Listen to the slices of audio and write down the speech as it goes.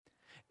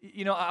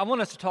You know, I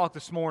want us to talk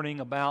this morning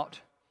about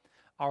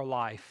our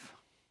life.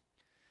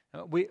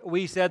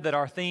 We said that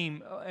our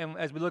theme, and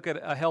as we look at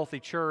a healthy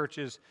church,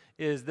 is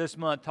this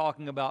month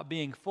talking about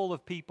being full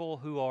of people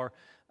who are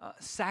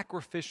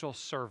sacrificial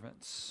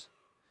servants.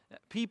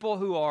 People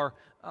who are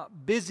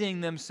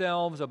busying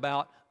themselves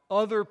about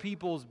other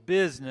people's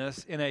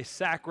business in a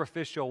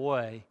sacrificial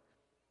way.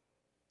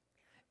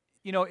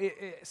 You know,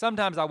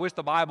 sometimes I wish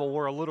the Bible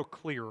were a little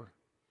clearer.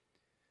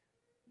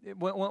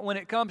 When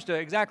it comes to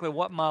exactly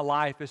what my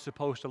life is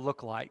supposed to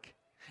look like.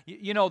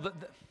 You know,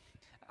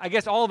 I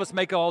guess all of us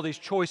make all these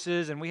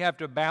choices and we have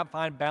to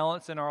find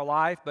balance in our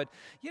life, but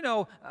you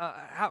know,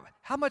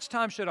 how much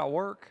time should I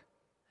work?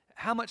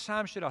 How much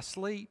time should I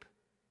sleep?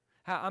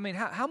 How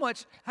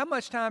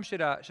much time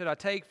should I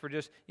take for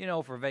just, you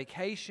know, for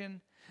vacation?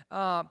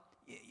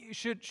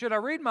 Should I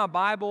read my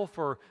Bible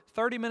for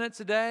 30 minutes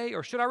a day,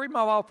 or should I read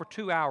my Bible for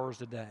 2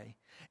 hours a day?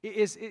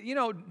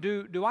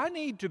 Do I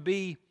need to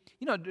be,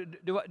 you know,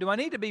 do I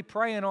need to be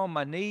praying on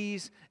my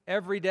knees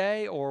every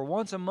day or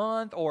once a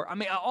month? Or, I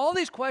mean, all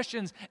these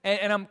questions,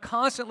 and I'm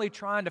constantly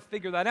trying to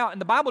figure that out. And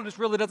the Bible just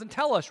really doesn't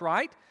tell us,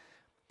 right?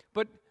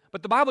 But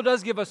the Bible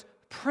does give us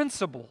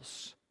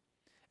principles.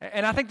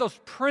 And I think those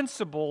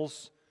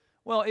principles,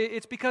 well,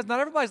 it's because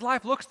not everybody's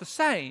life looks the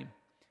same.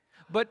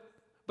 But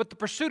the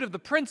pursuit of the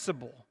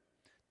principle,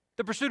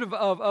 the pursuit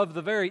of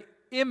the very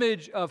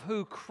image of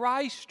who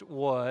Christ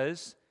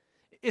was,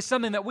 is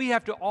something that we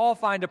have to all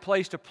find a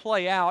place to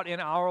play out in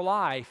our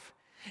life.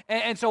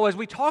 And so as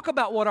we talk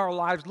about what our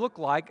lives look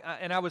like,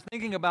 and I was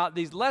thinking about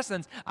these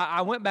lessons,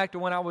 I went back to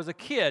when I was a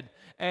kid.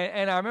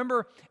 And I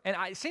remember,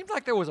 it seems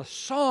like there was a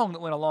song that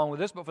went along with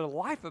this, but for the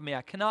life of me,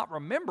 I cannot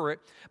remember it.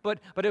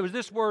 But it was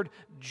this word,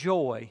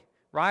 joy,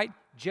 right?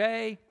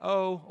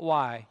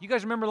 J-O-Y. You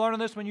guys remember learning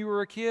this when you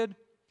were a kid?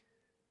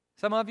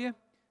 Some of you?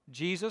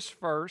 Jesus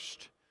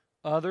first,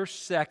 others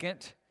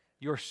second,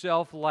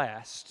 yourself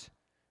last,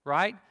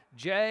 right?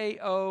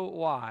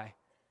 J-O-Y.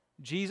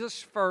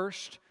 Jesus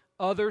first,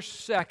 others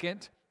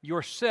second,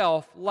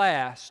 yourself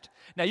last.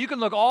 Now, you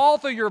can look all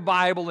through your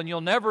Bible and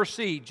you'll never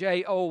see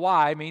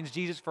J-O-Y means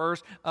Jesus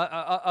first,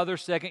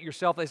 others second,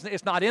 yourself.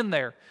 It's not in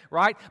there,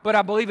 right? But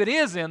I believe it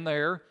is in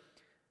there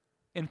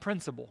in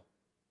principle.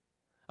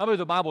 I believe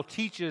the Bible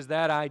teaches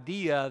that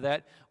idea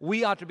that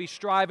we ought to be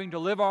striving to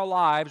live our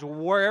lives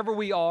wherever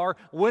we are,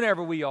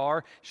 whenever we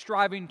are,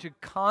 striving to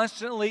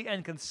constantly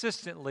and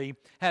consistently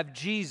have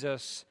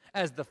Jesus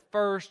as the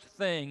first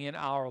thing in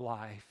our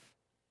life.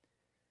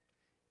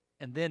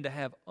 And then to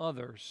have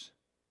others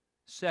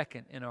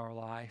second in our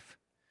life.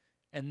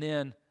 And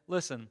then,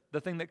 listen,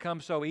 the thing that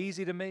comes so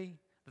easy to me,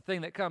 the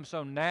thing that comes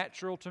so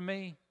natural to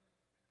me,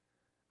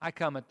 I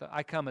come at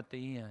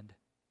the end.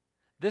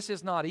 This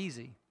is not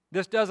easy.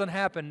 This doesn't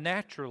happen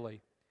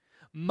naturally.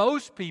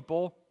 Most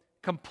people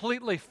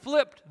completely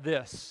flipped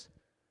this.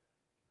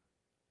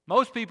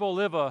 Most people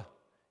live a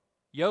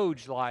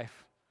Yoj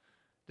life.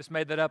 Just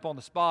made that up on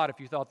the spot if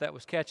you thought that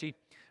was catchy,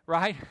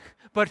 right?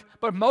 But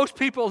most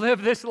people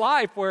live this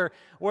life where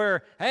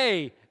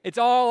hey, it's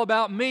all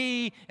about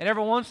me, and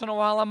every once in a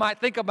while I might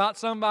think about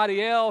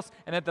somebody else,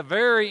 and at the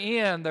very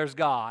end there's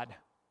God.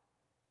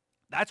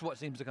 That's what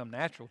seems to come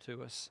natural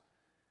to us.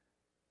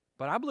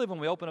 But I believe when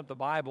we open up the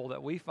Bible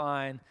that we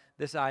find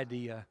this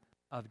idea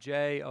of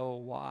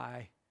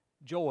J-O-Y,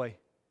 joy,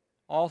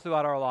 all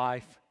throughout our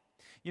life.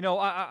 You know,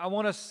 I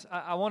want us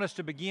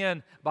to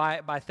begin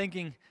by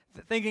thinking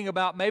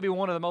about maybe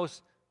one of the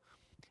most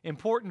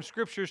important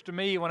scriptures to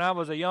me when I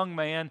was a young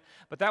man,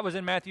 but that was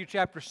in Matthew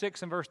chapter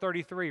 6 and verse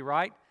 33,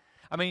 right?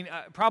 I mean,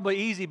 probably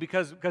easy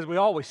because we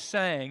always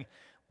sang.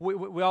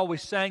 We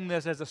always sang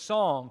this as a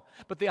song,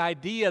 but the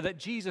idea that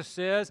Jesus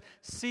says,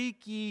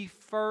 "Seek ye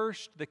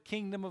first the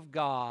kingdom of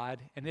God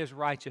and His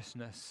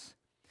righteousness."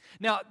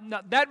 Now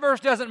that verse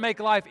doesn't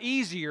make life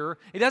easier.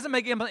 It doesn't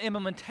make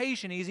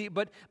implementation easy,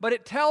 but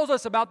it tells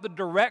us about the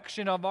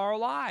direction of our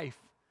life.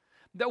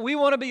 That we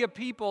want to be a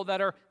people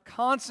that are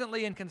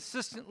constantly and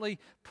consistently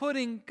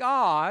putting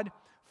God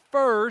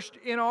first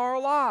in our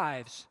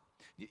lives.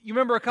 You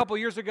remember a couple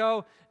years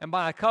ago, and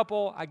by a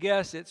couple, I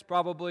guess it's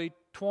probably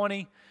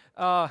 20.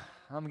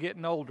 I'm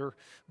getting older,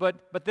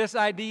 but this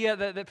idea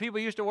that people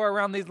used to wear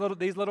around these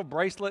little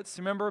bracelets.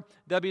 Remember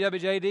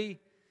WWJD,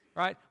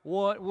 right?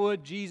 What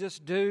would Jesus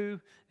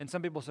do? And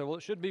some people say, well,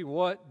 it should be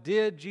what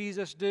did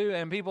Jesus do?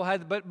 And people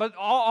had, but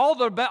all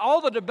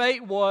the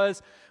debate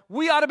was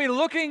we ought to be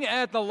looking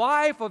at the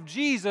life of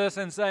Jesus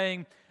and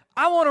saying,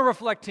 I want to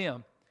reflect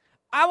Him.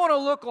 I want to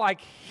look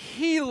like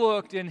He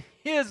looked in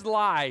His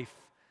life.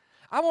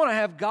 I want to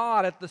have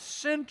God at the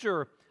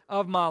center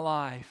of my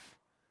life.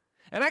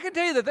 And I can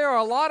tell you that there are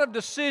a lot of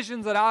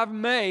decisions that I've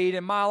made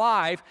in my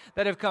life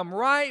that have come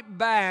right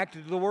back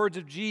to the words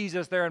of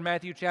Jesus there in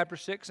Matthew chapter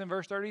 6 and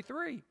verse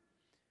 33.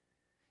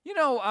 You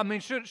know, I mean,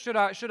 should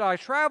I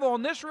travel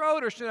on this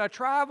road or should I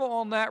travel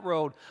on that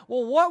road?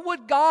 Well, what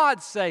would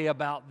God say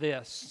about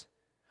this?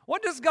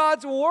 What does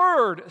God's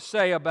Word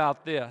say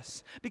about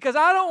this? Because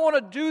I don't want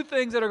to do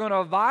things that are going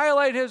to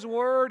violate His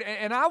Word,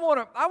 and I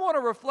want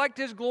to reflect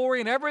His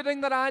glory in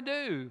everything that I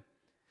do.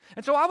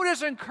 And so I would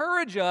just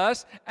encourage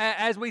us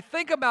as we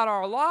think about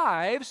our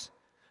lives,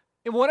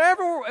 in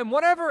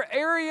whatever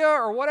area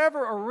or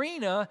whatever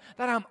arena,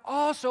 that I'm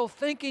also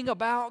thinking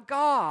about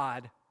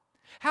God.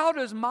 How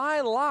does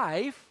my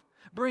life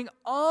bring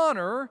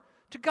honor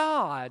to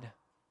God?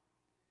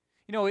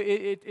 You know,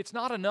 it's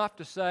not enough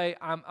to say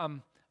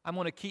I'm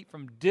going to keep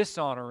from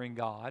dishonoring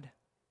God,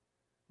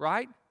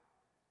 right?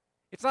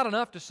 It's not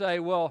enough to say,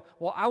 well,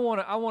 I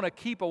want to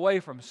keep away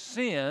from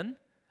sin.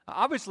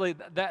 Obviously,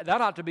 that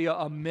ought to be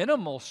a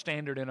minimal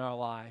standard in our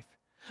life.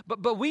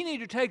 But we need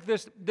to take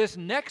this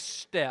next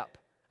step.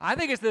 I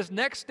think it's this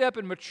next step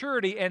in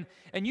maturity, and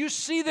you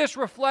see this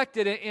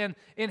reflected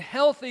in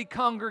healthy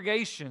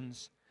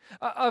congregations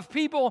of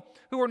people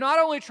who are not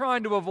only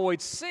trying to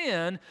avoid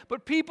sin,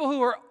 but people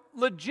who are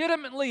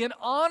legitimately and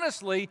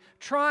honestly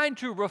trying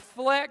to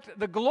reflect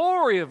the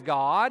glory of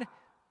God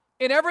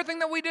in everything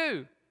that we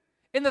do,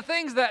 in the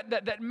things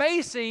that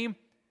may seem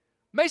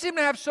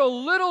to have so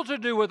little to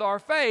do with our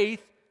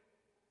faith,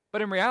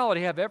 but in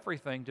reality have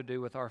everything to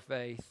do with our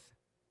faith.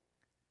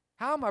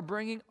 How am I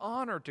bringing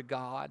honor to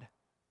God?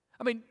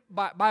 I mean,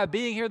 by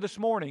being here this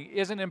morning,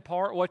 isn't in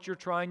part what you're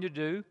trying to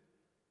do?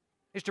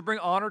 Is to bring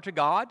honor to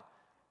God?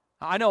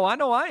 I know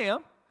I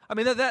am. I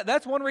mean,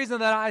 that's one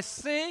reason that I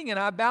sing and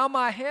I bow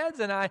my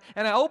heads and I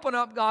open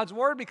up God's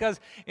Word,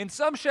 because in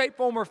some shape,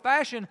 form, or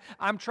fashion,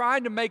 I'm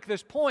trying to make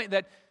this point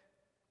that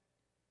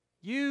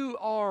you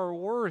are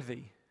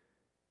worthy.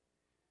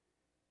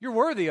 You're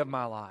worthy of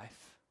my life.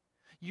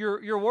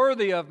 You're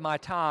worthy of my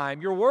time.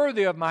 You're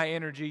worthy of my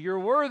energy. You're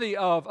worthy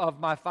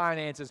of my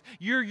finances.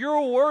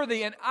 You're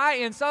worthy, and I,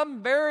 in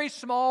some very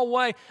small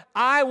way,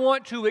 I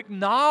want to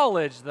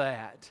acknowledge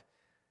that.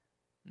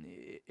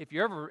 If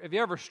you're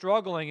ever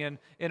struggling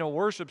in a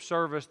worship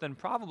service, then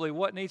probably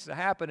what needs to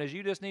happen is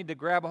you just need to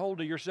grab a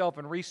hold of yourself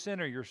and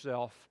recenter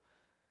yourself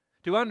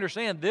to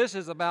understand this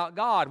is about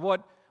God.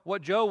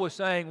 What Joe was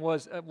saying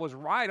was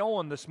right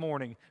on this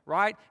morning,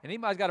 right? And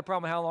anybody's got a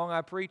problem with how long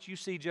I preach, you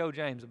see Joe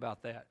James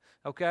about that,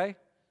 okay?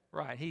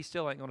 Right, he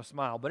still ain't going to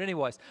smile. But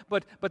anyways,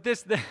 but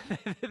this,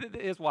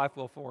 his wife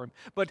will for him.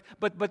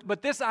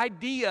 But this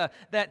idea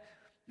that,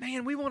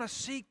 man, we want to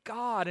seek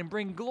God and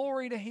bring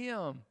glory to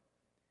Him,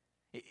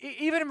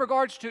 even in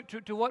regards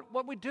to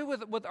what we do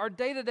with our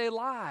day-to-day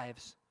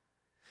lives.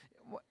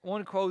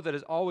 One quote that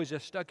has always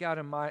just stuck out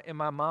in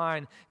my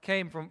mind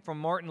came from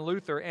Martin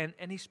Luther, and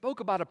he spoke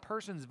about a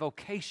person's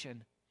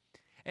vocation.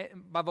 And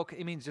by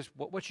vocation, it means just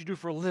what you do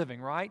for a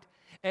living, right?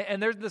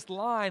 And there's this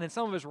line in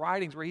some of his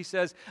writings where he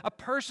says, a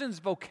person's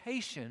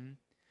vocation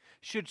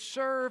should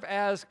serve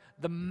as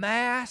the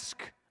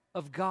mask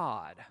of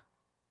God.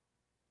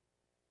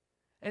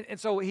 And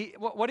so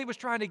what he was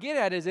trying to get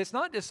at is it's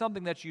not just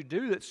something that you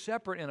do that's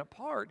separate and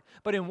apart,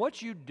 but in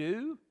what you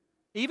do,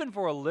 even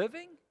for a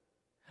living,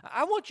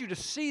 I want you to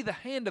see the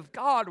hand of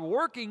God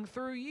working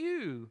through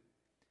you.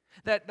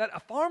 That a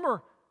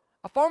farmer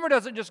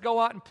doesn't just go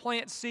out and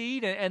plant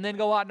seed and then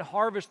go out and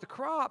harvest the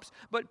crops,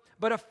 but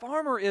a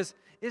farmer is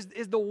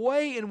the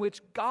way in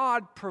which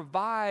God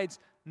provides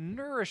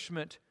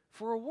nourishment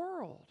for a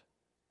world.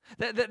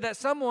 That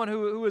someone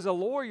who is a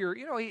lawyer,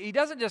 you know, he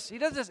doesn't just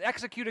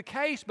execute a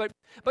case,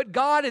 but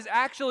God is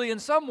actually in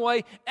some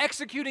way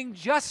executing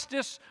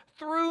justice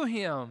through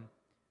him.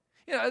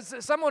 You know,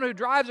 someone who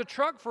drives a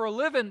truck for a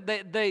living,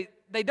 they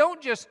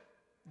don't just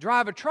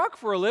drive a truck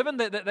for a living.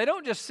 They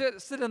don't just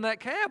sit in that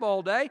cab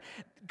all day.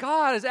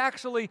 God is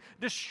actually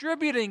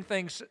distributing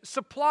things,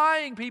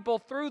 supplying people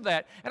through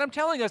that. And I'm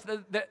telling us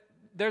that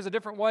there's a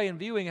different way in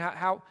viewing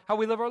how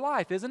we live our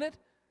life, isn't it?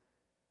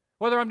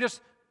 Whether I'm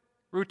just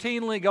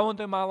routinely going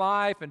through my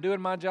life and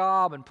doing my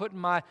job and putting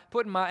my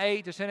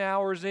 8 to 10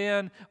 hours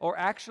in, or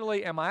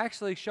am I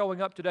actually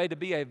showing up today to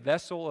be a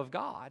vessel of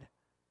God?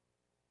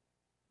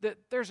 That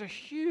there's a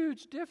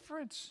huge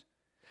difference.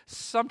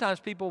 Sometimes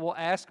people will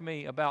ask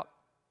me about,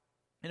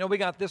 you know, we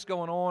got this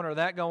going on or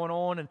that going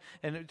on,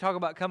 and talk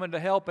about coming to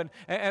help, and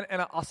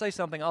I'll say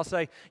something. I'll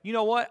say, you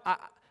know what?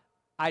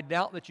 I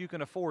doubt that you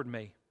can afford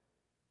me.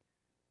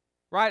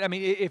 Right? I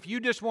mean, if you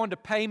just wanted to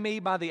pay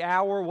me by the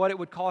hour what it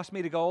would cost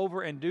me to go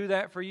over and do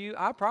that for you,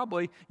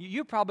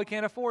 you probably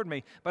can't afford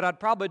me, but I'd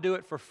probably do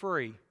it for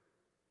free.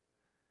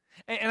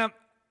 And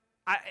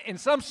in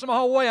some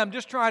small way, I'm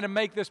just trying to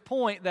make this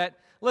point that,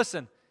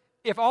 listen,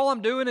 if all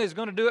I'm doing is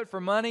going to do it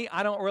for money,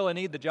 I don't really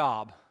need the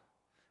job,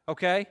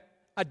 okay?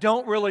 I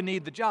don't really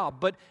need the job.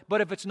 But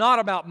if it's not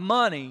about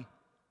money,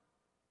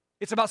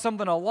 it's about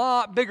something a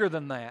lot bigger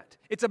than that.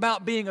 It's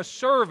about being a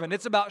servant.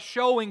 It's about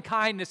showing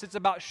kindness. It's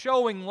about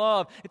showing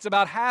love. It's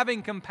about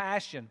having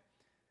compassion.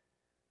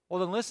 Well,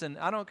 then listen,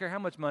 I don't care how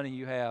much money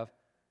you have.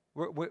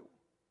 We're going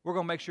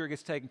to make sure it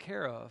gets taken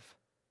care of,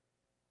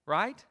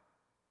 right?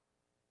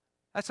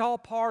 That's all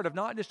part of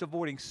not just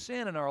avoiding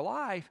sin in our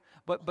life,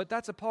 but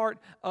that's a part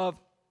of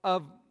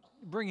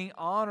bringing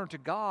honor to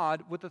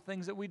God with the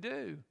things that we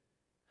do.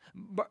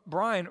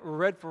 Brian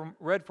read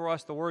for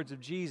us the words of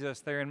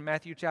Jesus there in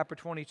Matthew chapter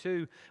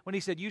 22 when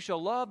he said, "You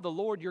shall love the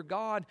Lord your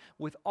God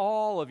with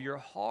all of your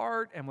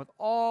heart and with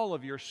all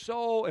of your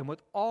soul and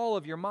with all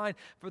of your mind,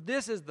 for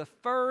this is the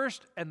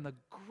first and the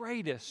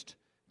greatest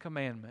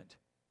commandment."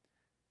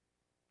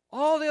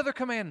 All the other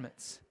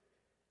commandments,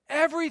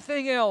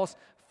 everything else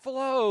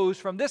flows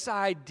from this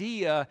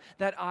idea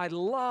that I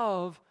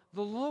love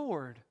the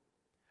Lord.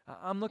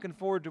 I'm looking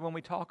forward to when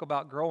we talk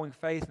about growing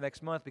faith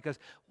next month, because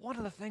one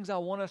of the things I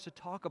want us to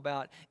talk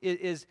about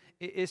is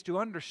to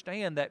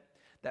understand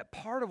that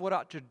part of what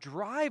ought to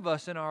drive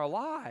us in our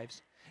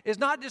lives is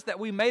not just that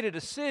we made a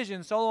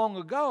decision so long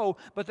ago,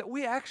 but that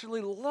we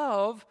actually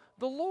love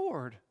the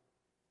Lord.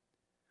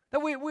 That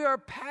we are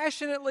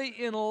passionately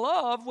in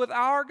love with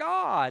our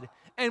God,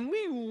 and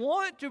we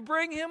want to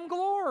bring Him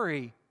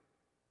glory.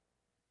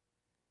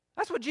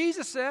 That's what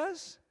Jesus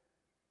says.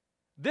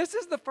 This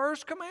is the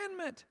first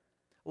commandment.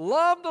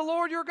 Love the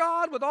Lord your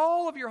God with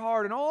all of your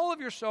heart and all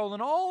of your soul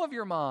and all of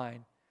your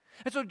mind.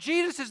 And so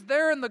Jesus is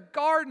there in the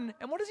garden,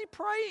 and what is He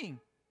praying?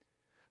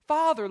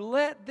 Father,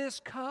 let this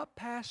cup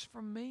pass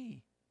from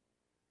me.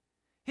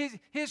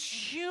 His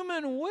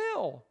human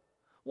will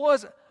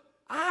was,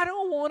 I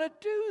don't want to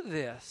do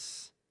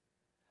this.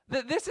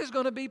 That this is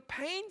going to be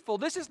painful.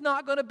 This is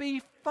not going to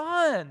be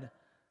fun.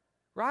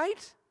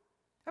 Right?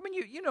 I mean,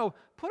 you know,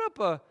 put up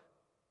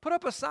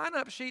a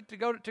sign-up sheet to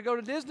go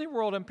to Disney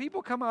World, and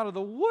people come out of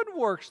the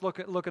woodworks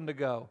looking to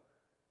go,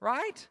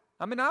 right?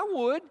 I mean, I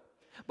would,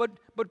 but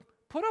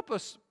put up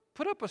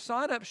a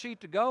sign-up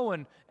sheet to go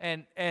and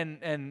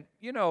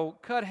you know,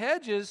 cut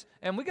hedges,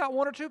 and we got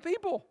one or two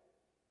people.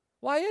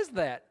 Why is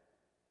that?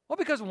 Well,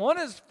 because one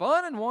is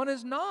fun and one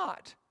is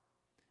not.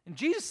 And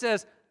Jesus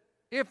says,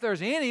 if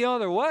there's any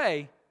other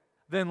way,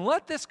 then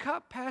let this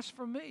cup pass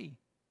from me.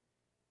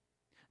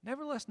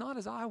 Nevertheless, not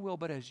as I will,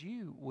 but as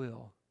you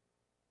will.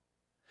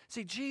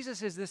 See,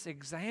 Jesus is this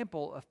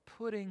example of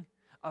putting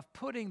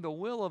the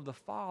will of the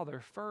Father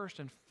first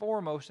and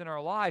foremost in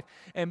our life,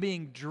 and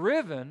being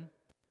driven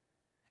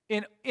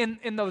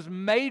in those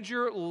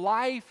major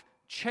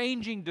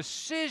life-changing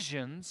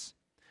decisions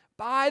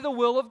by the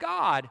will of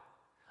God.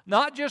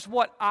 Not just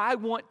what I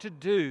want to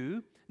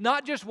do,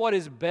 not just what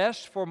is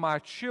best for my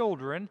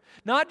children,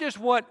 not just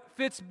what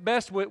fits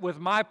best with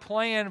my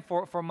plan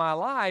for my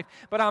life,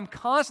 but I'm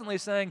constantly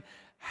saying,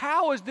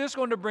 how is this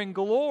going to bring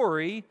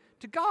glory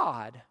to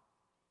God?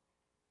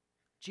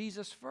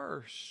 Jesus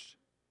first.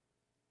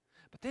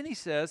 But then He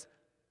says,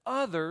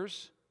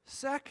 others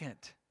second.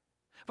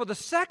 For the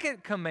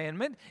second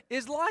commandment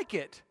is like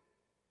it.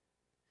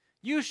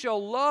 You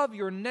shall love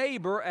your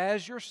neighbor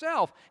as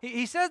yourself.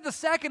 He says the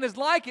second is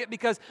like it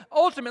because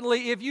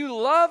ultimately, if you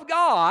love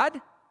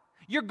God,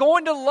 you're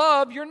going to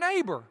love your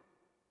neighbor.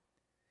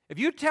 If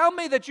you tell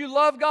me that you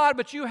love God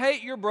but you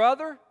hate your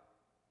brother,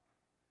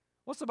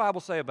 what's the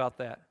Bible say about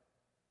that?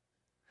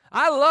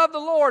 I love the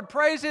Lord,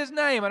 praise His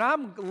name, and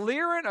I'm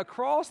leering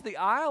across the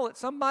aisle at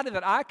somebody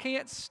that I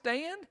can't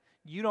stand,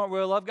 you don't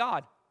really love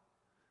God.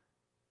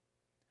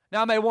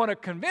 Now, I may want to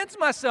convince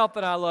myself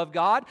that I love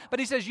God, but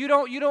He says you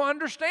don't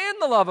understand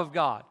the love of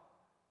God.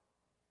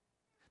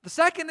 The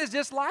second is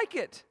just like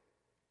it.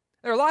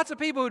 There are lots of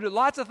people who do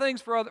lots of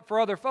things for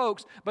other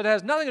folks, but it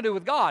has nothing to do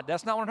with God.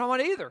 That's not what I'm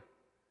talking about either.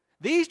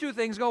 These two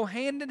things go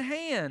hand in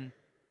hand.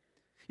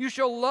 You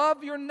shall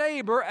love your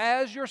neighbor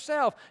as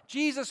yourself.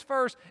 Jesus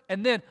first,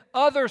 and then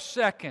others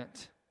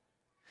second.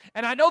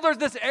 And I know there's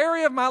this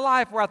area of my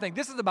life where I think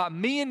this is about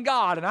me and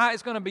God, and I'm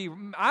going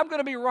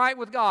to be right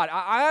with God.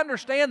 I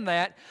understand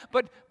that,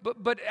 but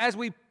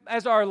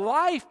as our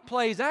life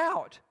plays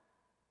out,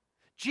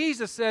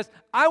 Jesus says,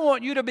 I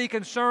want you to be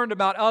concerned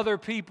about other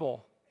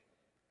people.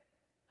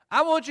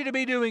 I want you to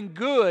be doing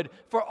good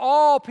for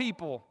all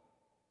people,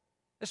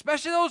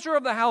 especially those who are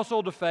of the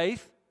household of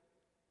faith.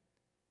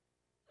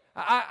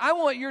 I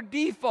want your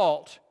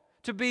default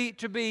to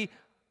be,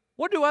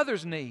 what do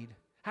others need?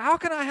 How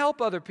can I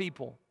help other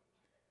people?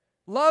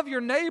 Love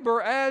your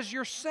neighbor as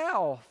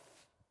yourself.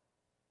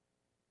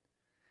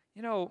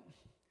 You know,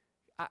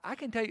 I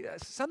can tell you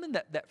something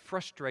that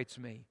frustrates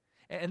me.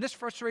 And this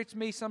frustrates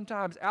me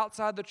sometimes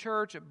outside the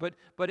church,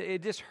 but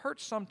it just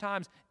hurts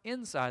sometimes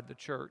inside the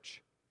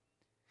church.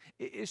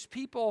 Is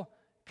people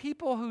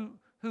who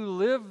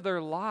live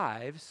their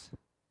lives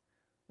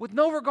with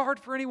no regard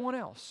for anyone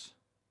else.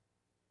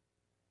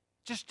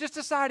 Just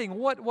deciding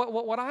what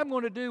I'm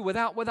going to do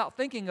without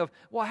thinking of,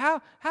 well,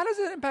 how does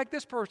it impact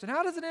this person?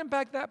 How does it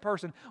impact that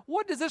person?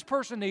 What does this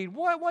person need?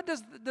 What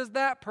does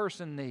that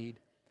person need?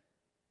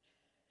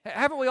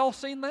 Haven't we all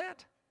seen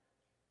that?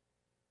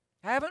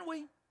 Haven't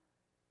we?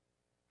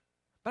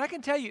 But I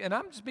can tell you, and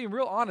I'm just being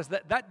real honest,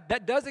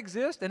 that does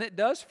exist, and it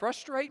does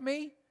frustrate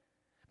me.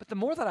 But the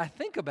more that I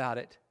think about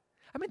it,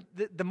 I mean,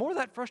 the more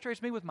that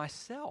frustrates me with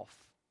myself.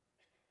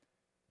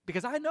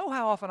 Because I know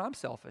how often I'm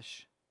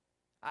selfish.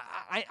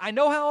 I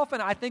know how often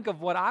I think of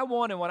what I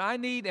want and what I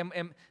need,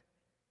 and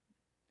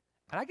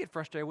I get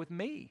frustrated with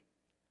me.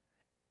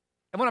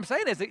 And what I'm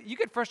saying is that you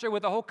get frustrated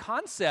with the whole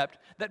concept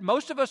that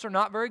most of us are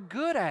not very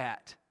good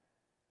at.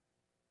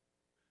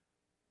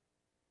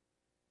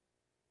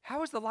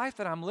 how is the life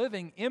that I'm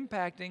living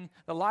impacting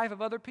the life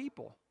of other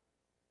people?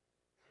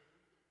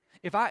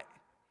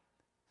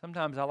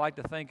 Sometimes I like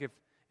to think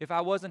if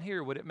I wasn't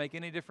here, would it make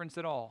any difference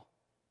at all?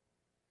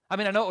 I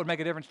mean, I know it would make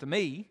a difference to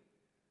me,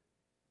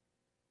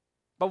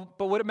 but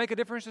would it make a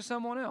difference to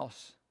someone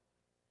else?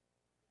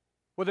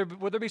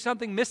 Would there be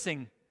something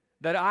missing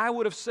that I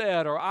would have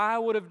said or I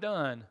would have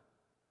done?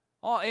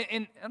 Oh,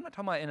 and I'm not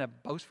talking about in a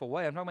boastful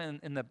way. I'm talking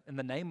about in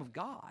the name of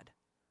God,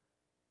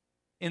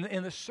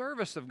 in the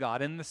service of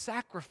God, in the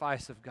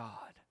sacrifice of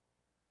God.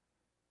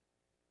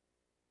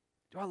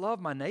 Do I love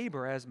my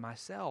neighbor as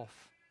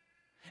myself?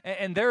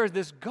 And there is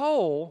this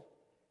goal.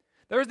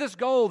 There's this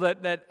goal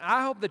that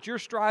I hope that you're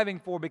striving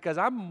for, because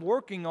I'm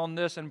working on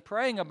this and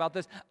praying about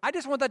this. I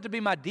just want that to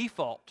be my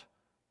default,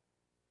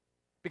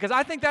 because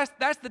I think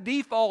that's the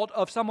default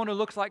of someone who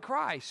looks like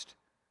Christ.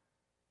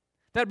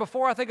 That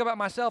before I think about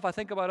myself, I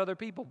think about other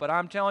people. But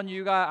I'm telling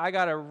you, I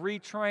got to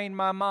retrain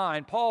my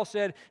mind. Paul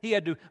said he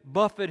had to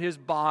buffet his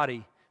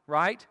body,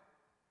 right?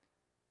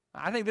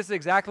 I think this is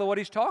exactly what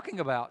he's talking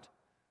about.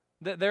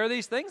 That there are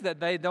these things that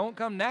they don't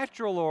come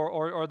natural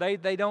or they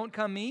don't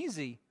come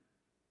easy.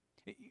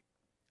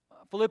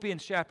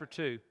 Philippians chapter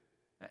 2.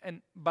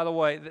 And by the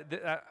way,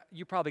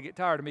 you probably get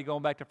tired of me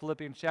going back to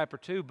Philippians chapter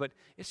 2, but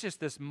it's just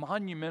this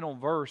monumental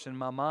verse in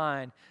my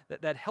mind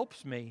that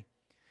helps me.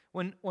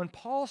 When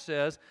Paul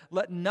says,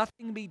 "Let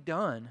nothing be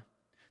done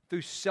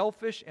through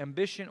selfish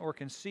ambition or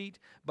conceit,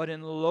 but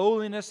in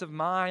lowliness of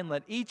mind,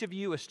 let each of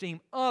you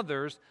esteem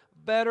others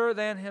better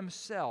than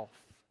himself."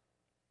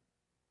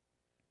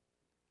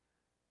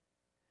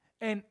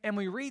 And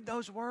we read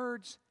those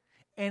words,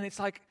 and it's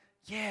like,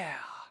 yeah,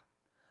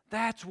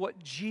 that's what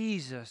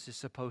Jesus is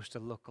supposed to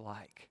look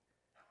like.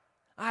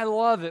 I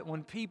love it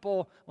when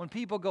people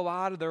go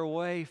out of their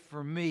way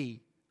for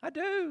me. I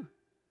do.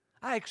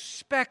 I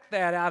expect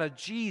that out of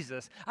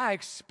Jesus. I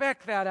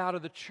expect that out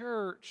of the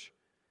church.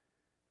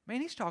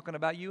 Man, he's talking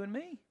about you and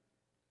me.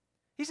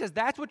 He says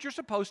that's what you're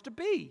supposed to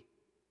be.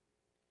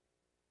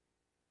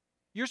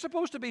 You're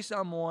supposed to be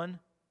someone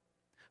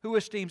who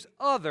esteems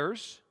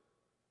others.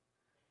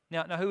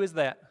 Now who is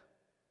that?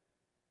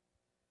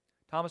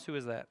 Thomas, who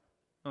is that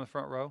on the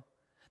front row?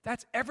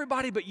 That's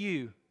everybody but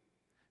you,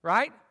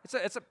 right?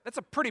 It's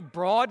a pretty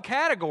broad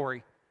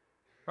category,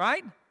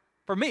 right?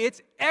 For me,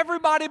 it's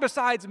everybody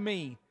besides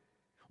me.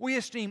 We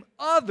esteem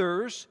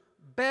others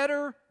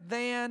better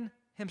than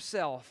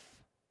himself.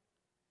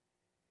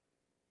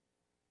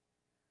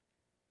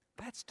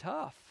 That's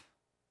tough.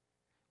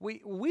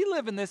 We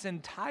live in this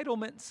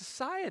entitlement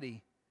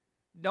society,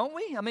 don't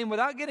we? I mean,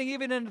 without getting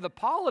even into the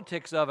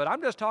politics of it,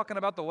 I'm just talking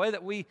about the way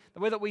that we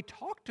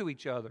talk to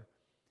each other.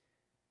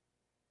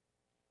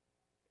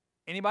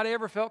 Anybody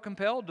ever felt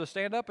compelled to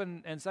stand up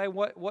and say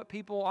what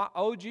people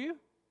owed you?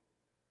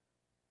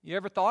 You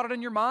ever thought it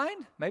in your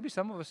mind? Maybe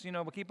some of us, we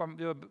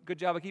do a good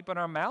job of keeping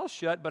our mouths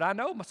shut, but I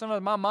know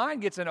sometimes my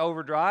mind gets in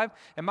overdrive,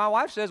 and my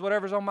wife says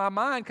whatever's on my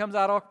mind comes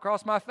out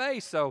across my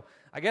face, so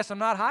I guess I'm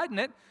not hiding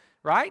it,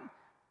 right?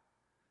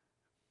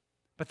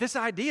 But this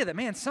idea that,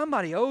 man,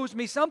 somebody owes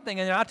me something,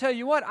 and I tell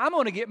you what, I'm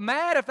going to get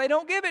mad if they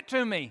don't give it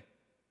to me.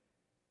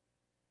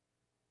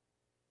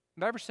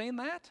 Have you ever seen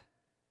that?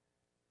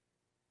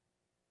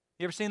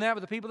 You ever seen that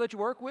with the people that you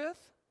work with?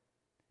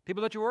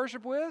 People that you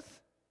worship with?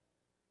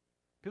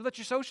 People that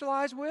you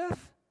socialize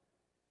with?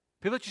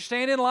 People that you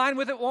stand in line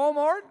with at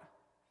Walmart?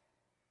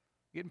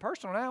 Getting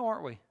personal now,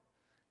 aren't we?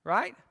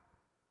 Right?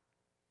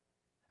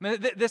 I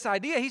mean, this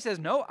idea, he says,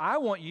 no, I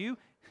want you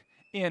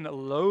in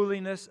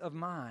lowliness of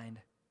mind.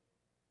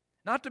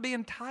 Not to be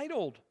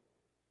entitled.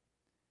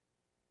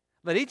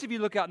 Let each of you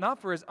look out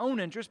not for his own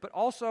interest, but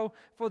also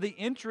for the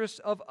interests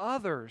of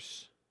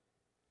others.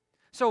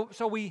 So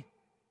we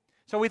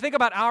think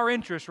about our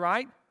interests,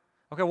 right?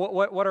 Okay,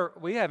 what are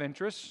we have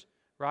interests,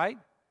 right?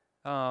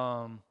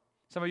 Some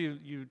of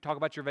you talk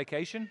about your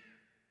vacation,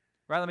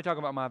 right? Let me talk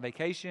about my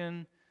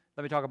vacation.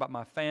 Let me talk about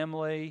my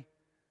family.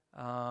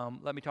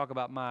 Let me talk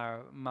about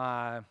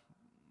my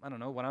I don't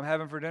know, what I'm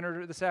having for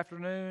dinner this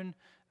afternoon.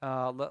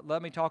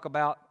 Let me talk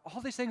about all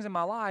these things in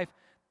my life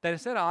that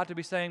instead I ought to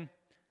be saying,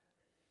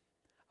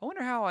 I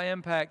wonder how I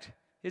impact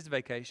his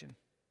vacation.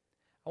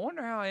 I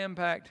wonder how I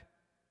impact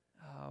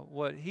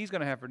what he's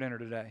going to have for dinner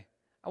today.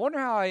 I wonder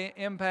how I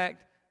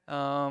impact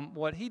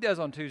what he does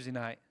on Tuesday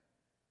night.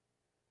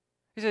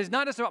 He says, it's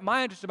not just about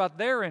my interests, about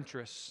their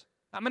interests.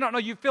 I mean, I don't know,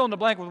 you fill in the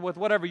blank with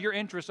whatever your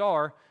interests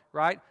are,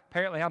 right?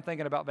 Apparently I'm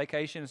thinking about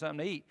vacation and something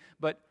to eat.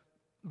 But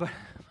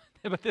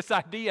this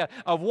idea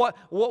of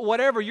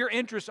whatever your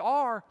interests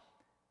are,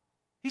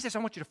 he says, I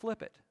want you to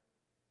flip it.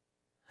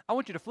 I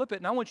want you to flip it,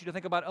 and I want you to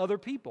think about other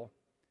people.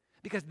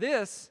 Because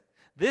this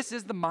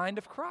is the mind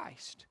of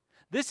Christ.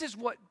 This is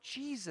what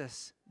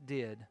Jesus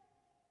did.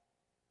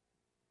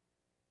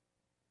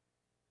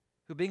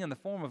 Who being in the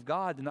form of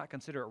God did not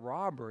consider it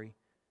robbery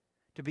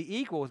to be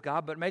equal with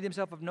God, but made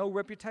himself of no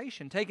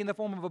reputation, taking the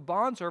form of a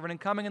bondservant and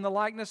coming in the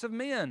likeness of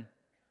men.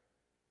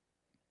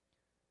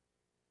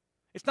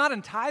 It's not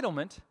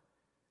entitlement.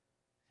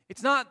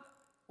 It's not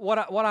what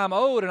I'm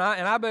owed and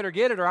I better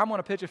get it or I'm going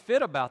to pitch a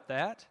fit about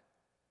that.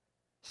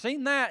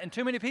 Seen that in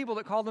too many people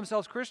that call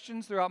themselves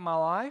Christians throughout my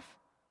life.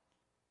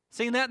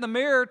 Seen that in the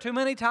mirror too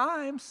many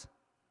times.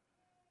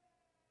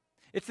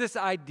 It's this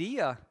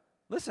idea.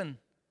 Listen,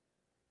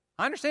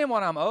 I understand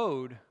what I'm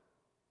owed.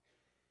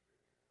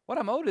 What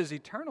I'm owed is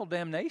eternal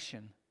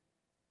damnation.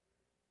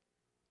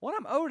 What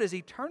I'm owed is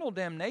eternal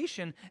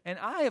damnation, and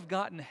I have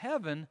gotten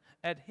heaven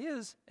at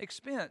His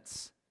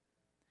expense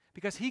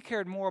because He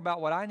cared more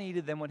about what I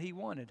needed than what He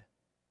wanted.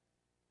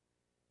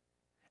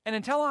 And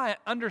until I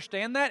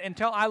understand that,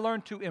 until I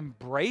learn to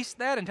embrace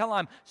that, until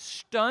I'm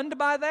stunned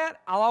by that,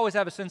 I'll always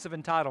have a sense of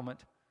entitlement.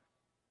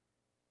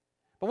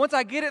 But once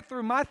I get it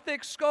through my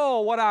thick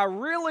skull, what I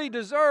really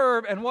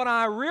deserve and what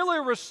I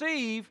really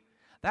receive,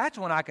 that's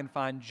when I can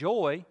find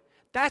joy.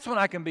 That's when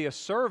I can be a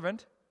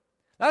servant.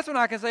 That's when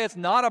I can say it's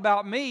not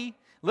about me.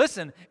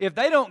 Listen, if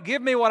they don't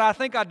give me what I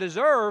think I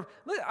deserve,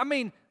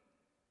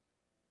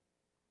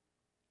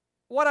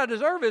 what I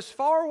deserve is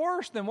far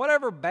worse than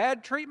whatever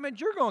bad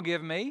treatment you're going to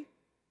give me.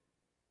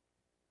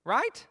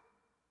 Right?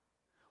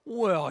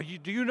 Well,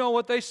 do you know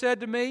what they said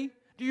to me?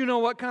 Do you know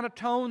what kind of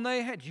tone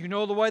they had? Do you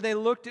know the way they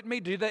looked at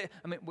me?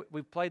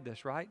 We've played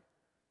this, right?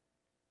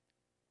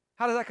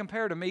 How does that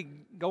compare to me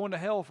going to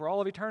hell for all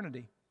of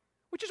eternity?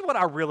 Which is what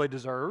I really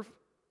deserve.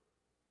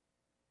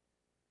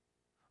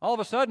 All of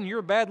a sudden,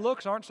 your bad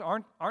looks aren't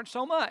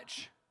so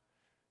much,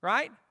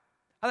 right?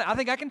 I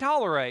think I can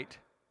tolerate.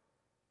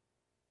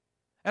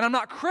 And I'm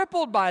not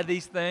crippled by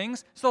these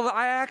things so that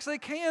I actually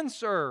can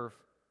serve.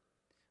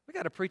 We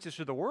got to preach this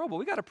to the world, but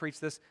we got to preach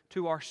this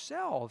to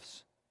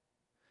ourselves.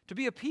 To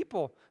be a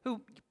people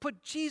who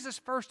put Jesus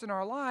first in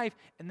our life,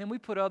 and then we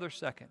put others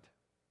second.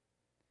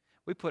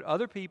 We put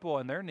other people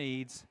and their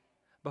needs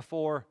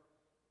before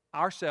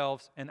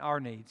ourselves and our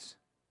needs.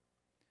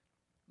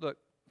 Look,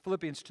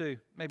 Philippians 2.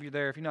 Maybe you're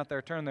there. If you're not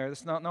there, turn there.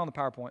 This is not on the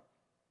PowerPoint.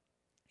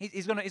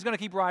 He's going to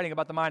keep writing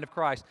about the mind of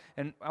Christ,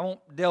 and I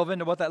won't delve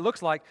into what that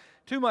looks like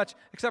too much,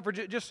 except for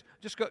just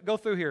go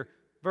through here.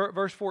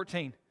 Verse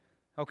 14,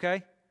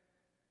 okay?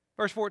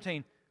 Verse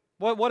 14.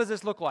 What does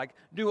this look like?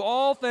 Do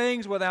all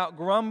things without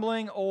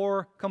grumbling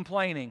or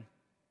complaining.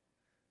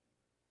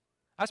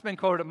 That's been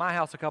quoted at my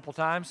house a couple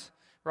times,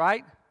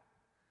 right?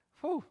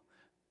 Whew.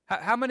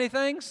 How many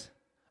things?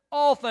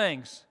 All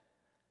things.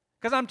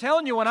 Because I'm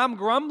telling you, when I'm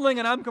grumbling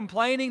and I'm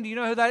complaining, do you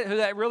know who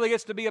that really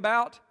gets to be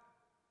about?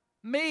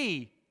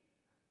 Me.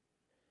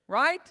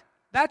 Right?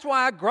 That's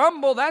why I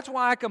grumble. That's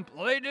why I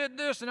complain. They did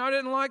this and I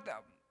didn't like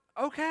that.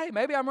 Okay,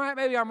 maybe I'm right,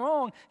 maybe I'm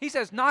wrong. He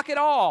says, knock it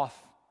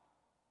off.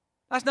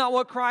 That's not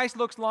what Christ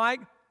looks like.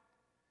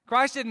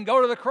 Christ didn't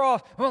go to the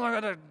cross. Well, I'm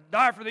going to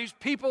die for these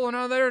people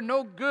and they're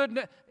no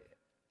good.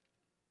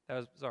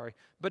 Sorry,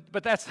 but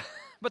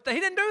he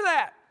didn't do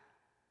that.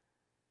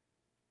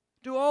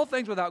 Do all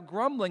things without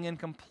grumbling and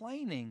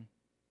complaining.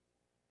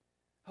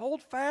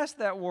 Hold fast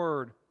that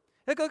word.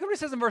 Look what it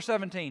says in verse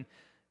 17.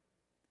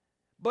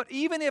 But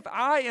even if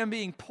I am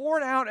being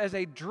poured out as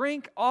a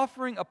drink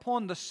offering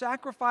upon the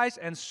sacrifice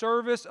and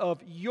service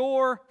of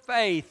your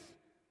faith.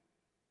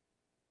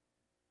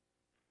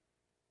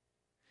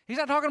 He's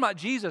not talking about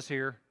Jesus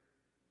here.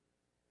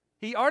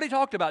 He already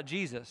talked about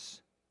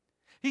Jesus.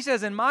 He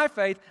says, in my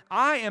faith,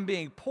 I am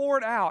being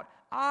poured out.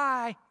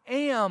 I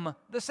am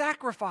the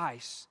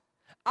sacrifice.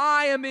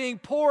 I am being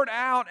poured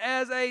out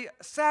as a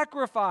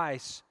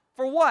sacrifice.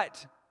 For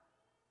what?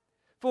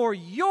 For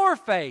your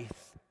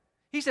faith.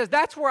 He says,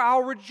 that's where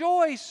I'll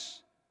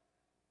rejoice.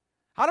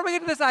 How do we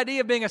get to this idea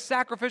of being a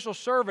sacrificial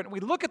servant? We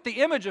look at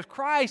the image of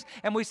Christ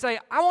and we say,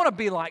 I want to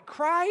be like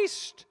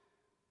Christ.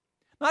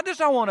 Not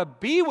just I want to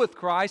be with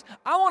Christ,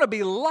 I want to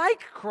be like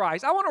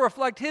Christ. I want to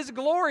reflect His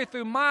glory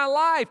through my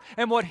life.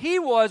 And what He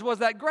was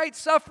that great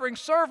suffering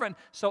servant.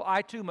 So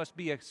I too must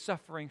be a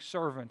suffering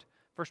servant.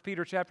 1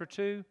 Peter chapter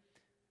 2,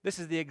 this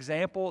is the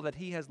example that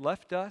He has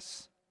left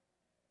us.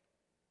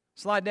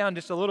 Slide down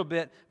just a little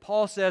bit.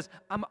 Paul says,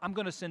 I'm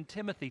going to send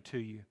Timothy to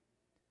you,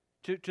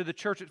 to the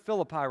church at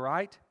Philippi,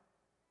 right?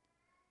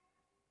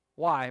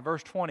 Why?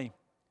 Verse 20.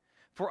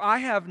 For I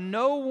have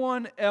no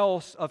one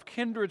else of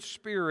kindred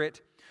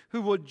spirit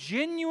who will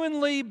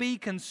genuinely be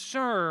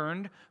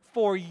concerned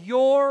for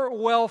your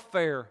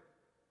welfare.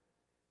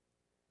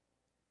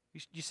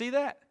 You see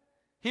that?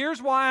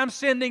 Here's why I'm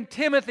sending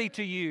Timothy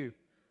to you.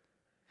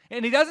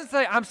 And he doesn't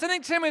say, I'm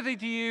sending Timothy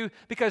to you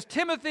because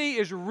Timothy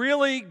is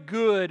really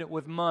good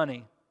with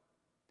money.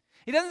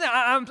 He doesn't say,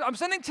 I'm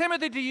sending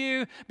Timothy to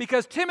you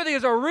because Timothy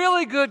is a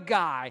really good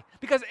guy,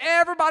 because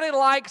everybody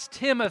likes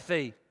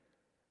Timothy.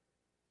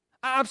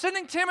 I'm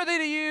sending Timothy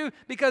to you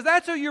because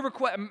that's who you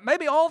request.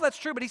 Maybe all that's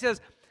true, but he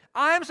says,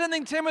 I'm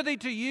sending Timothy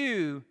to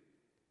you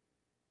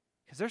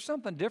because there's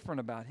something different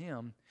about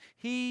him.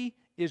 He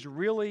is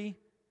really,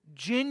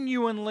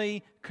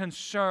 genuinely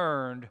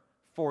concerned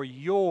for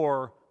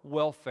your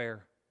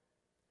welfare.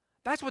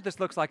 That's what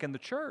this looks like in the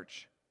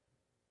church.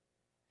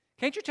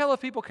 Can't you tell if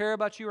people care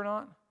about you or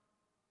not?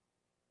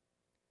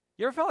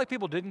 You ever felt like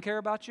people didn't care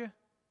about you?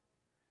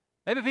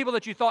 Maybe people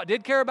that you thought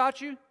did care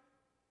about you?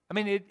 I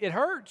mean, it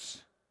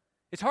hurts.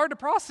 It's hard to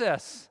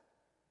process.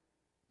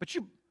 But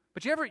you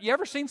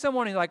ever seen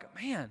someone and you're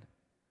like, man,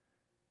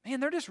 man,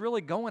 they're just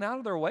really going out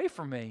of their way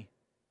for me.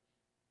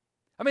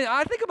 I mean,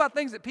 I think about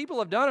things that people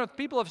have done or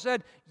people have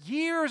said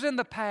years in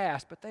the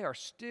past, but they are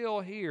still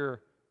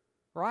here,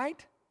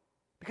 right?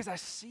 Because I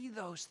see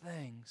those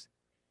things.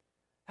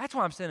 That's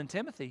why I'm sending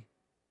Timothy,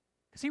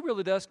 because he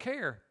really does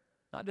care.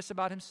 Not just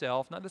about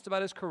himself, not just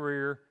about his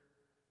career,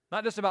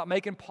 not just about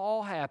making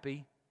Paul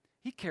happy.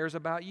 He cares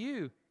about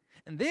you.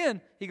 And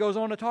then he goes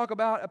on to talk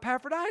about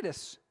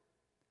Epaphroditus.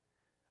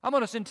 I'm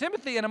going to send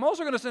Timothy, and I'm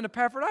also going to send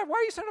Epaphroditus. Why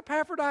are you sending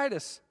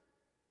Epaphroditus?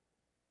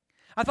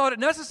 I thought it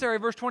necessary,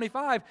 verse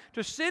 25,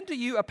 to send to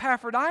you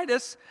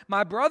Epaphroditus,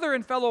 my brother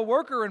and fellow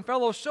worker and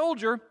fellow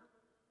soldier,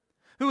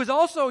 who is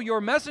also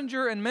your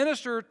messenger and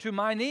minister to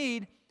my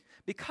need,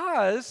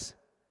 because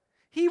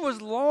he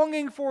was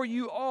longing for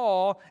you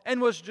all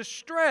and was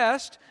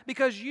distressed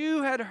because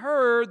you had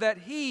heard that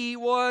he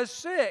was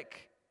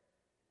sick.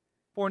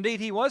 For indeed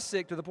he was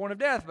sick to the point of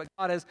death, but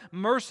God has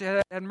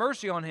had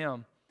mercy on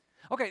him.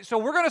 Okay, so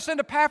we're going to send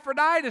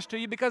Epaphroditus to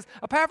you because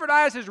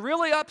Epaphroditus is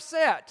really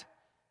upset.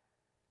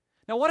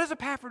 Now, what is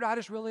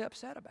Epaphroditus really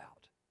upset about?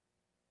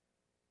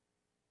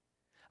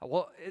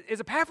 Well, is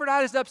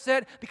Epaphroditus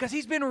upset because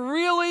he's been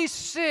really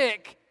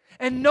sick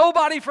and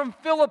nobody from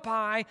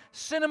Philippi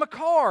sent him a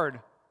card?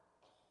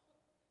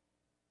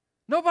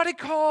 Nobody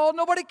called,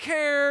 nobody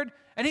cared,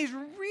 and he's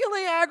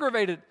really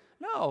aggravated.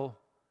 No,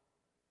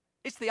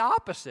 it's the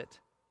opposite.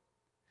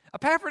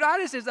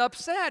 Epaphroditus is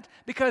upset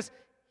because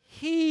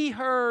he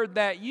heard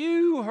that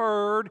you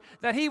heard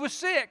that he was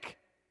sick.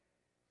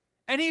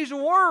 And he's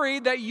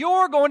worried that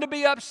you're going to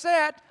be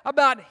upset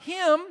about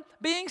him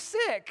being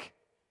sick.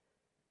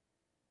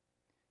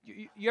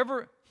 You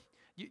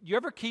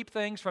ever keep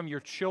things from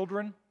your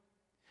children?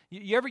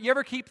 You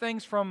ever keep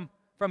things from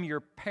your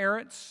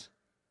parents?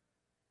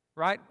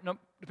 Right? No,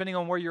 depending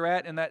on where you're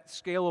at in that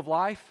scale of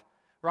life,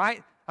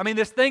 right? I mean,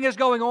 this thing is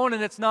going on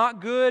and it's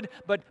not good,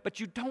 but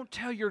you don't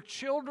tell your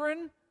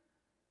children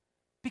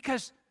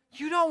because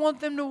you don't want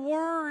them to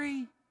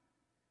worry.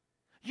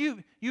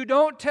 You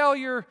don't tell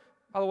your...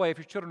 By the way, if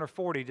your children are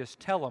 40, just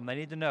tell them. They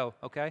need to know,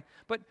 okay?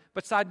 But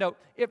side note,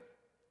 if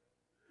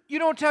you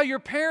don't tell your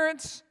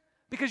parents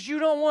because you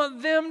don't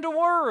want them to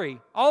worry.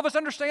 All of us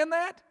understand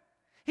that?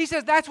 He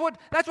says that's what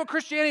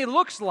Christianity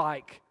looks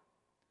like.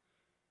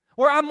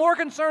 Where I'm more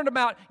concerned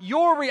about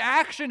your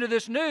reaction to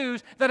this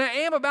news than I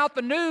am about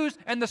the news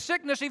and the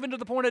sickness, even to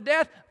the point of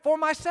death, for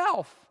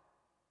myself.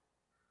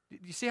 Do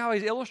you see how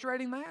he's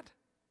illustrating that?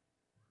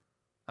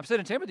 I'm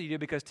sending Timothy to you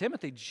because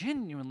Timothy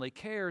genuinely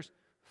cares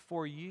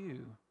for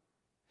you.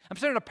 I'm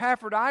sending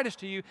Epaphroditus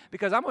to you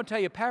because I'm going to tell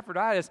you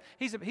Epaphroditus,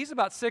 he's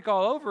about sick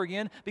all over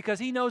again because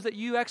he knows that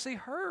you actually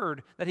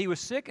heard that he was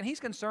sick and he's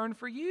concerned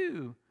for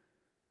you.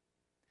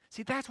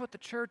 See, that's what the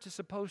church is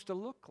supposed to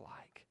look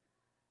like.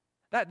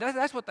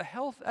 That's what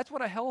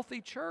a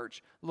healthy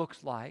church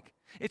looks like.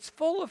 It's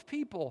full of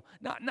people,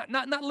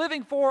 not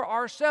living for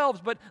ourselves,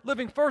 but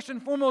living first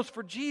and foremost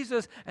for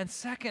Jesus and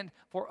second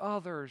for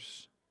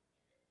others.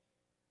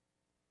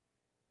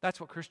 That's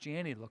what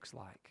Christianity looks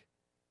like.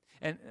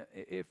 And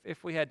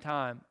if we had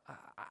time,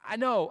 I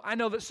know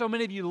that so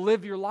many of you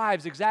live your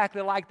lives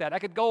exactly like that. I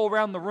could go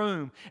around the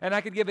room and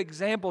I could give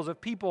examples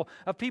of people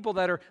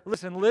that are,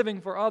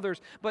 living for others.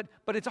 But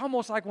it's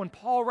almost like when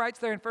Paul writes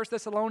there in 1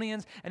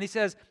 Thessalonians and he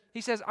says,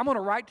 I'm going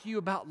to write to you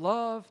about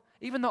love,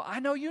 even though I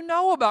know you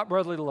know about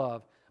brotherly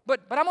love.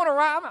 But I'm going to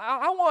write.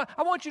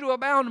 I want you to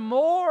abound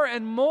more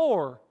and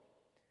more.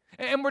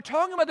 And we're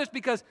talking about this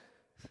because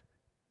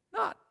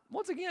not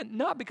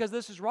because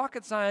this is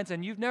rocket science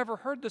and you've never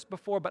heard this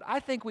before, but I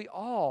think we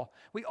all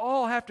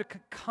have to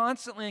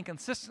constantly and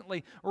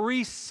consistently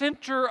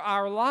recenter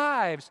our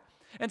lives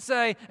and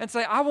say,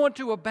 I want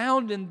to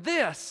abound in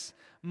this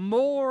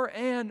more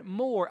and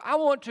more. I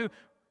want to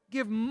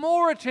give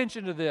more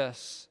attention to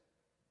this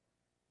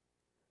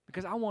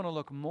because I want to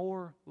look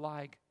more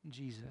like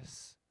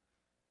Jesus.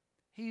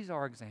 He's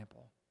our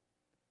example.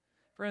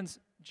 Friends,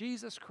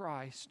 Jesus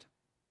Christ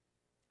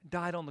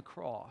died on the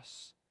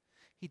cross.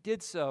 He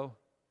did so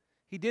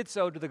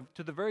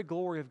to the very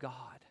glory of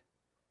God.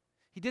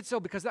 He did so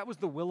because that was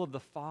the will of the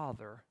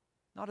Father,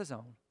 not his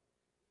own.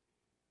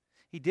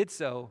 He did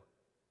so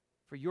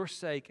for your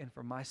sake and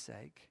for my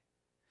sake.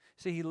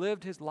 See, he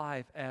lived his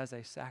life as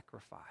a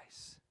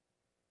sacrifice.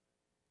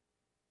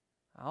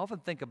 I often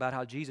think about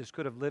how Jesus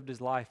could have lived his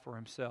life for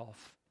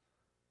himself.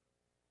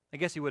 I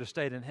guess he would have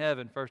stayed in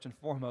heaven first and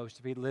foremost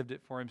if he'd lived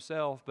it for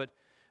himself, but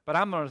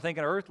I'm going to think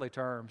in earthly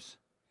terms.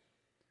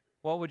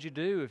 What would you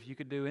do if you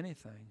could do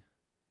anything?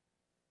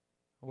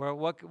 Well,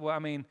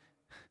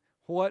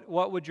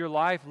 what would your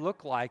life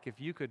look like if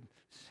you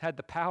had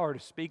the power to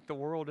speak the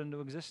world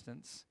into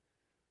existence?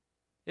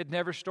 It'd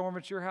never storm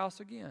at your house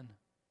again.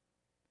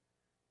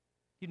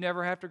 You'd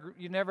never have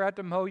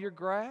to mow your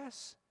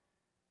grass.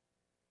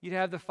 You'd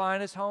have the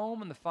finest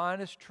home and the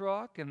finest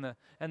truck and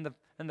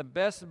the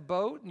best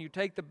boat, and you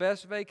take the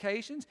best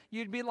vacations.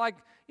 You'd be like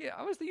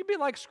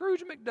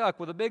Scrooge McDuck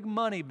with a big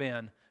money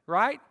bin,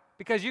 right?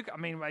 Because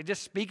I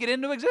just speak it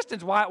into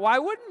existence. Why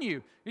wouldn't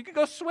you? You could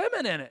go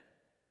swimming in it.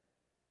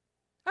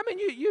 I mean,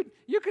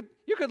 you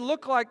could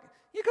look like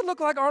you could look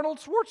like Arnold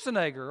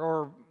Schwarzenegger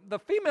or the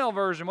female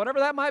version, whatever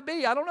that might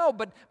be. I don't know,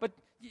 but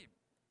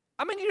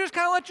you just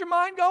kind of let your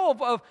mind go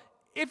of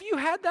if you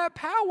had that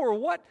power,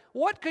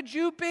 what could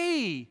you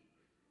be?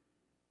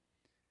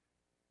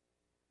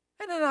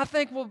 And then I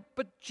think, well,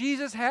 but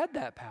Jesus had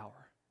that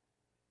power.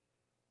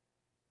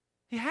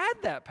 He had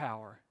that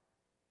power.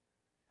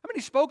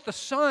 He spoke the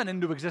sun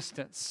into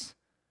existence,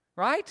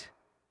 right?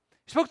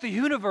 He spoke the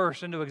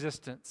universe into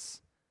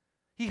existence.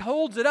 He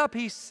holds it up.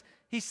 He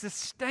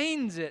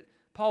sustains it,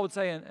 Paul would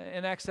say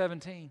in Acts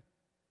 17.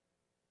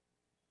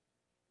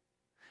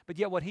 But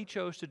yet what he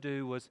chose to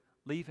do was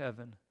leave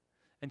heaven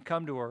and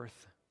come to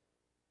earth.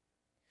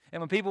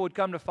 And when people would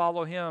come to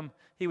follow him,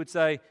 he would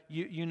say,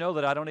 you know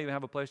that I don't even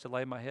have a place to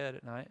lay my head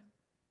at night.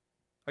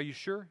 Are you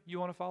sure you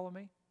want to follow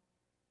me?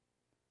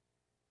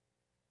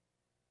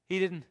 He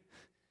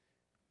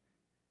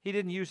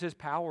didn't use his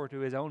power to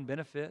his own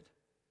benefit.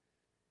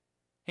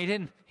 He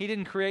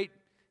didn't create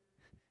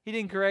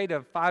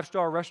a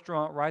 5-star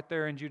restaurant right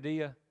there in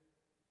Judea.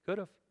 Could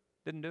have.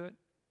 Didn't do it.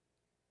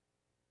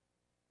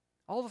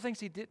 All the things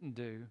he didn't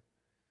do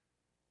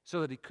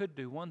so that he could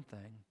do one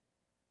thing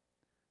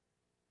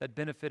that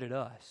benefited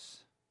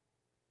us.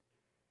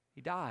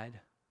 He died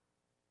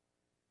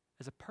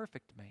as a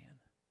perfect man,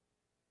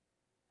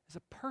 as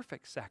a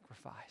perfect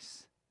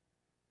sacrifice.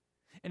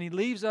 And he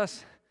leaves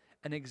us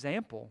an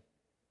example.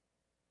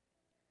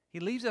 He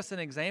leaves us an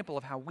example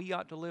of how we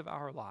ought to live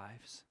our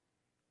lives,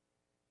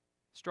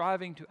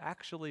 striving to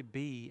actually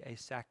be a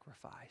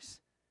sacrifice.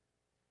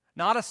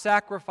 Not a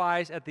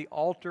sacrifice at the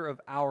altar of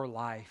our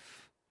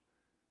life.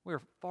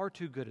 We're far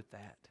too good at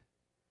that.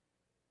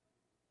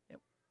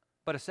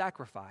 But a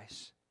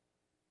sacrifice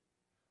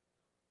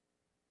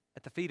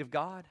at the feet of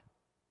God.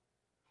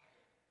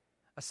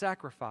 A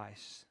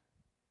sacrifice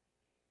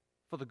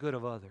for the good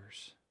of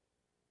others.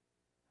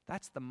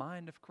 That's the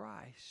mind of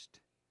Christ.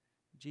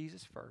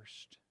 Jesus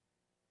first,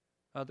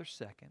 others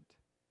second,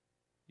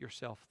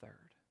 yourself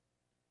third.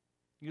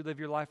 You live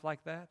your life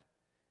like that,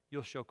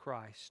 you'll show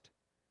Christ.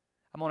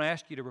 I'm going to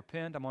ask you to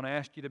repent. I'm going to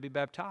ask you to be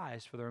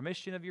baptized for the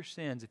remission of your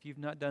sins if you've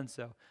not done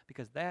so,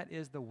 because that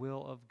is the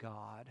will of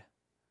God.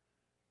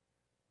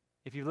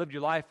 If you've lived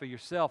your life for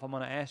yourself, I'm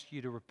going to ask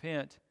you to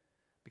repent,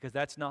 because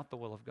that's not the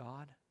will of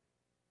God.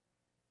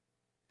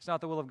 It's not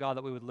the will of God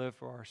that we would live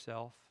for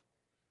ourselves,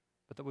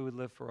 but that we would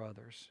live for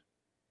others.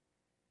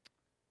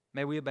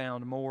 May we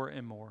abound more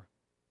and more.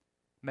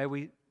 May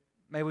we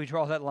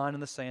draw that line in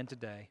the sand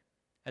today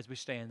as we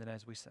stand and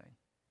as we sing.